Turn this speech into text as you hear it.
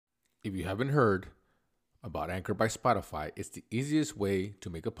If you haven't heard about Anchor by Spotify, it's the easiest way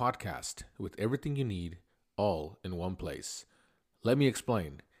to make a podcast with everything you need all in one place. Let me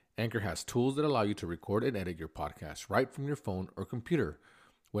explain. Anchor has tools that allow you to record and edit your podcast right from your phone or computer.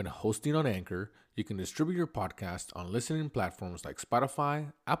 When hosting on Anchor, you can distribute your podcast on listening platforms like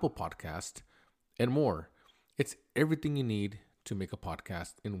Spotify, Apple Podcast, and more. It's everything you need to make a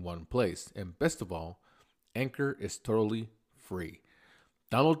podcast in one place. And best of all, Anchor is totally free.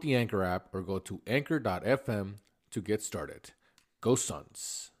 Download the Anchor app or go to anchor.fm to get started. Go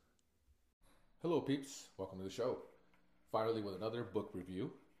Suns. Hello, peeps. Welcome to the show. Finally, with another book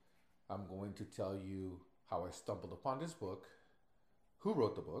review. I'm going to tell you how I stumbled upon this book, who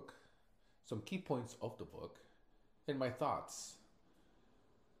wrote the book, some key points of the book, and my thoughts.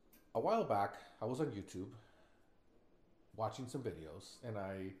 A while back, I was on YouTube watching some videos, and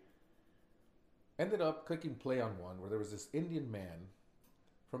I ended up clicking play on one where there was this Indian man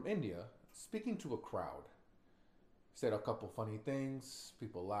from India speaking to a crowd. Said a couple funny things,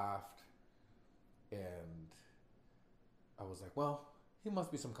 people laughed, and I was like, well, he must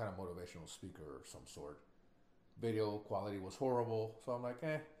be some kind of motivational speaker of some sort. Video quality was horrible, so I'm like,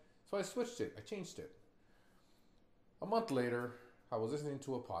 eh. So I switched it, I changed it. A month later, I was listening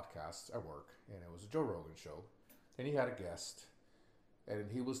to a podcast at work, and it was a Joe Rogan show, and he had a guest,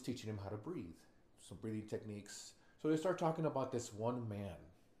 and he was teaching him how to breathe, some breathing techniques. So they start talking about this one man.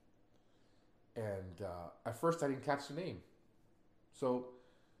 And at first I didn't catch the name. So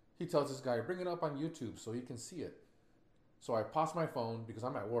he tells this guy, bring it up on YouTube so he can see it. So I pause my phone because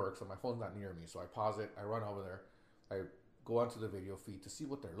I'm at work, so my phone's not near me. So I pause it, I run over there, I go onto the video feed to see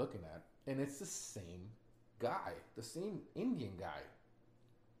what they're looking at. And it's the same guy, the same Indian guy.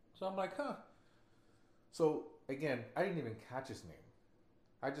 So I'm like, huh. So again, I didn't even catch his name.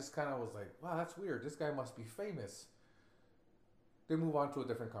 I just kind of was like, wow, that's weird. This guy must be famous. They move on to a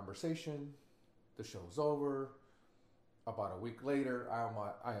different conversation. The show's over. About a week later,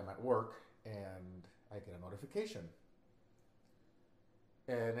 I am at work and I get a notification.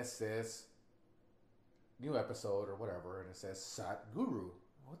 And it says, new episode or whatever, and it says SADHGURU.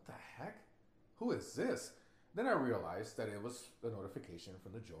 What the heck? Who is this? Then I realized that it was the notification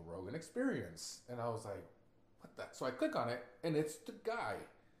from the Joe Rogan Experience. And I was like, what the? So I click on it and it's the guy.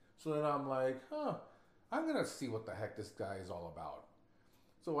 So then I'm like, huh, I'm going to see what the heck this guy is all about.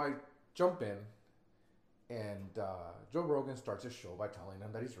 So I jump in. And Joe Rogan starts his show by telling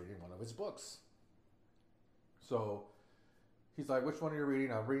him that he's reading one of his books. So he's like, which one are you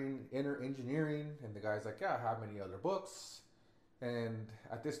reading? I'm reading Inner Engineering. And the guy's like, yeah, I have many other books. And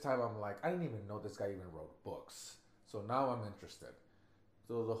at this time, I'm like, I didn't even know this guy even wrote books. So now I'm interested.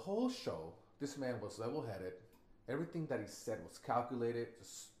 So the whole show, this man was level-headed. Everything that he said was calculated,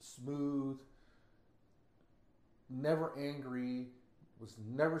 just smooth, never angry, was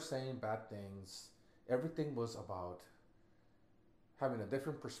never saying bad things. Everything was about having a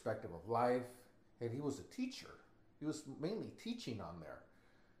different perspective of life. And he was a teacher. He was mainly teaching on there.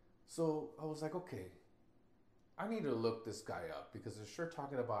 So I was like, okay, I need to look this guy up because they're sure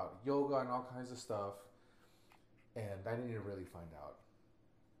talking about yoga and all kinds of stuff. And I need to really find out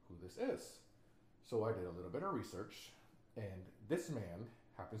who this is. So I did a little bit of research. And this man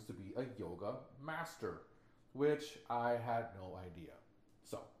happens to be a yoga master, which I had no idea.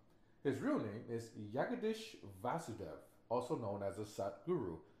 So his real name is Jagadish Vasudev, also known as the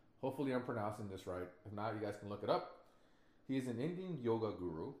SADHGURU. Hopefully I'm pronouncing this right. If not, you guys can look it up. He is an Indian yoga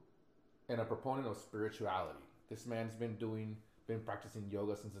guru and a proponent of spirituality. This man's been practicing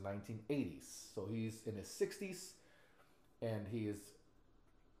yoga since the 1980s. So he's in his 60s and he is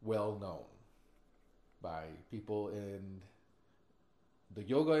well known by people in the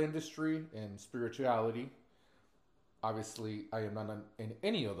yoga industry and spirituality. Obviously, I am not in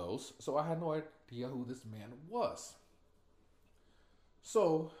any of those, so I had no idea who this man was.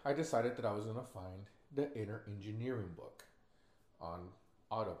 So I decided that I was going to find the Inner Engineering book on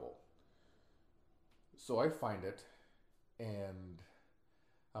Audible. So I find it, and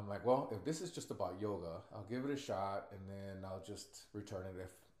I'm like, well, if this is just about yoga, I'll give it a shot, and then I'll just return it if,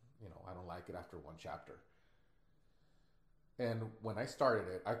 I don't like it after one chapter. And when I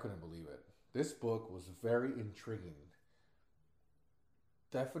started it, I couldn't believe it. This book was very intriguing.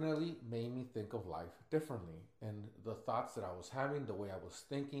 Definitely made me think of life differently. And the thoughts that I was having, the way I was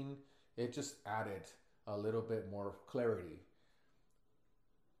thinking, it just added a little bit more clarity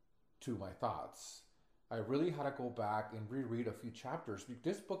to my thoughts. I really had to go back and reread a few chapters.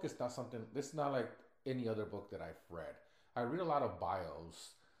 This book is not something, this is not like any other book that I've read. I read a lot of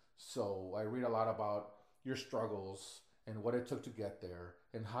bios. So I read a lot about your struggles and what it took to get there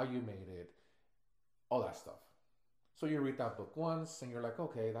and how you made it, all that stuff. So you read that book once and you're like,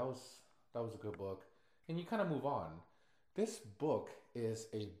 okay, that was a good book. And you kind of move on. This book is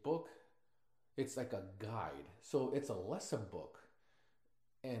a book, it's like a guide. So it's a lesson book.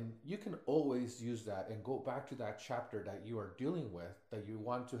 And you can always use that and go back to that chapter that you are dealing with, that you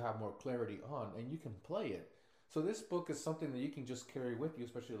want to have more clarity on, and you can play it. So this book is something that you can just carry with you,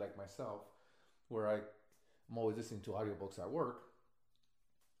 especially like myself, where I'm always listening to audiobooks at work.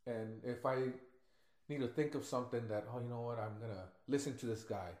 And if I need to think of something that, oh, you know what, I'm gonna listen to this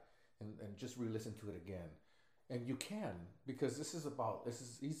guy and just re-listen to it again. And you can, because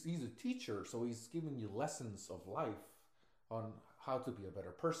he's a teacher, so he's giving you lessons of life on how to be a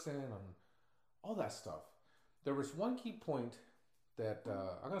better person, on all that stuff. There was one key point that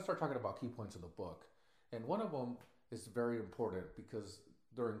I'm going to start talking about key points of the book. And one of them is very important because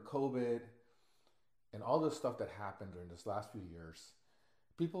during COVID and all the stuff that happened during this last few years,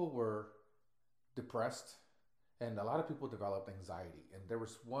 people were depressed and a lot of people developed anxiety. And there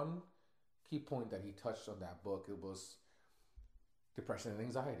was one key point that he touched on that book. It was depression and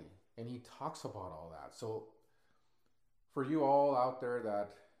anxiety. And he talks about all that. So for you all out there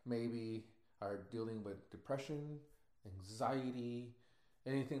that maybe are dealing with depression, anxiety,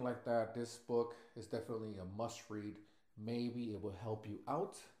 anything like that, this book is definitely a must read. Maybe it will help you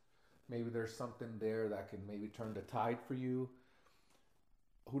out. Maybe there's something there that can maybe turn the tide for you.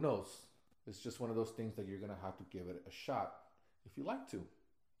 Who knows? It's just one of those things that you're going to have to give it a shot if you like to.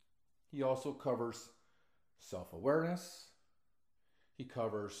 He also covers self awareness, he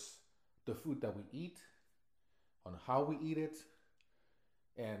covers the food that we eat, on how we eat it,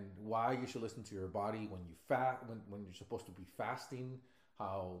 and why you should listen to your body when you when you're supposed to be fasting,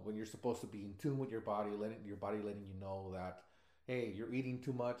 how when you're supposed to be in tune with your body, letting you know that, hey, you're eating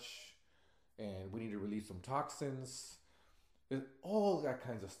too much and we need to release some toxins, and all that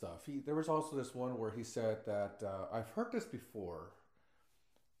kinds of stuff. There was also this one where he said that I've heard this before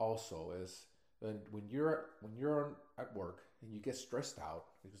also, is when you're at work and you get stressed out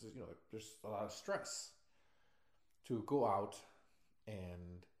because there's a lot of stress, to go out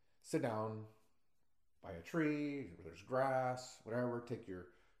and sit down by a tree where there's grass, whatever, take your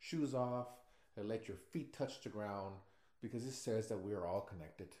shoes off and let your feet touch the ground, because it says that we are all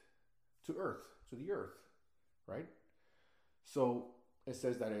connected to the earth, right? So it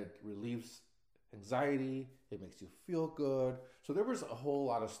says that it relieves anxiety, it makes you feel good. So there was a whole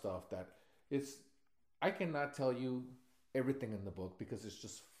lot of stuff that I cannot tell you everything in the book because it's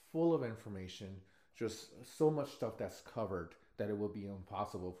just full of information, just so much stuff that's covered that it would be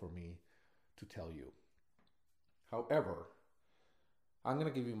impossible for me to tell you. However, I'm going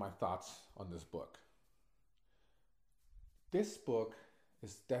to give you my thoughts on this book. This book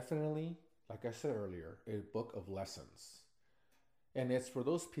is definitely, like I said earlier, a book of lessons. And it's for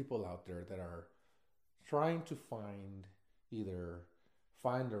those people out there that are trying to find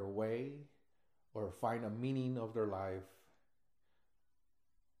their way or find a meaning of their life,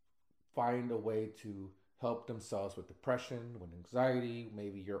 find a way to help themselves with depression, with anxiety.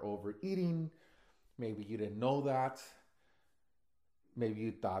 Maybe you're overeating. Maybe you didn't know that. Maybe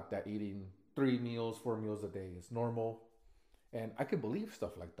you thought that eating 4 meals a day is normal. And I can believe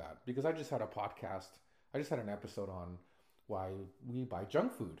stuff like that because I just had an episode on why we buy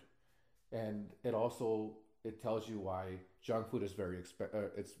junk food. And it tells you why junk food is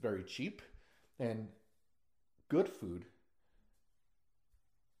it's very cheap, and good food,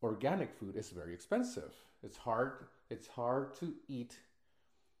 organic food, is very expensive. It's hard to eat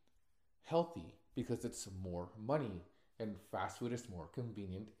healthy because it's more money, and fast food is more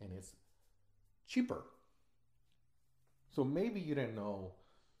convenient and it's cheaper. So maybe you didn't know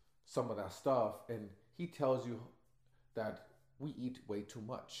some of that stuff, and he tells you that we eat way too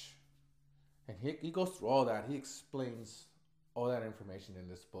much. And he goes through all that. He explains all that information in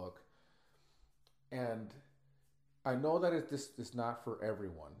this book. And I know that this is not for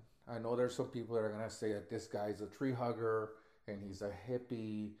everyone. I know there's some people that are going to say that this guy's a tree hugger and he's a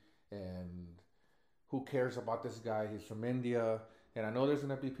hippie and who cares about this guy? He's from India. And I know there's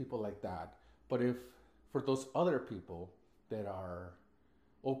going to be people like that. But if for those other people that are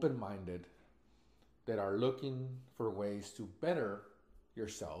open-minded, that are looking for ways to better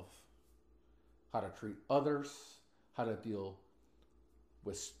yourself, how to treat others, how to deal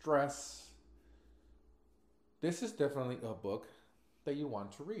with stress, this is definitely a book that you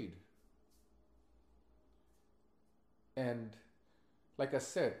want to read. And like I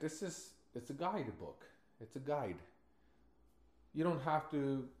said, it's a guidebook. It's a guide. You don't have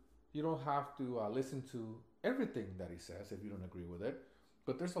to listen to everything that he says if you don't agree with it.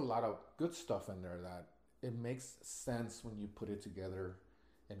 But there's a lot of good stuff in there that it makes sense when you put it together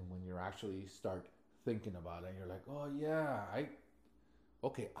and when you actually start thinking about it, and you're like, oh yeah,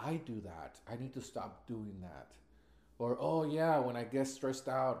 I do that. I need to stop doing that. Or oh yeah, when I get stressed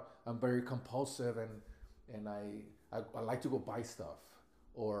out, I'm very compulsive and I like to go buy stuff.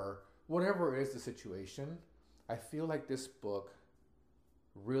 Or whatever is the situation, I feel like this book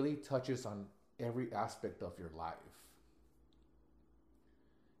really touches on every aspect of your life.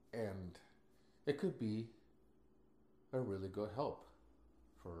 And it could be a really good help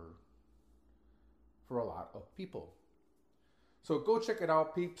for a lot of people. So go check it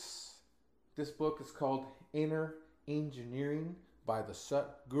out, peeps. This book is called Inner Engineering by the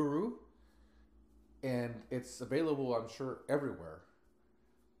SADHGURU, and it's available, I'm sure, everywhere.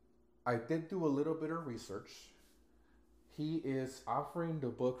 I did do a little bit of research. He is offering the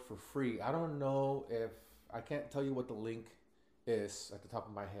book for free. I don't know if I can't tell you what the link is at the top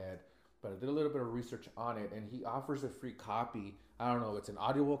of my head, but I did a little bit of research on it, and he offers a free copy. I don't know if it's an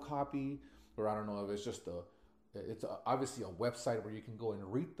audio copy, or I don't know if it's just obviously a website where you can go and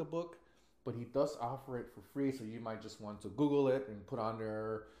read the book, but he does offer it for free. So you might just want to Google it and put on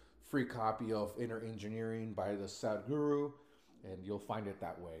there free copy of Inner Engineering by the SADHGURU, and you'll find it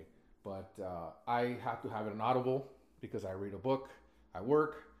that way. But I have to have it on Audible because I read a book, I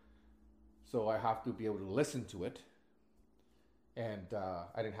work, so I have to be able to listen to it. And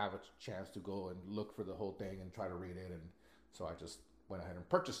I didn't have a chance to go and look for the whole thing and try to read it, and so I just went ahead and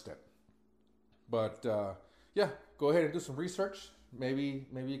purchased it. But yeah, go ahead and do some research. Maybe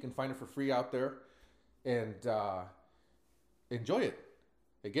you can find it for free out there, and enjoy it.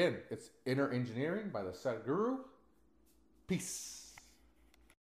 Again, it's Inner Engineering by the SADHGURU. Peace.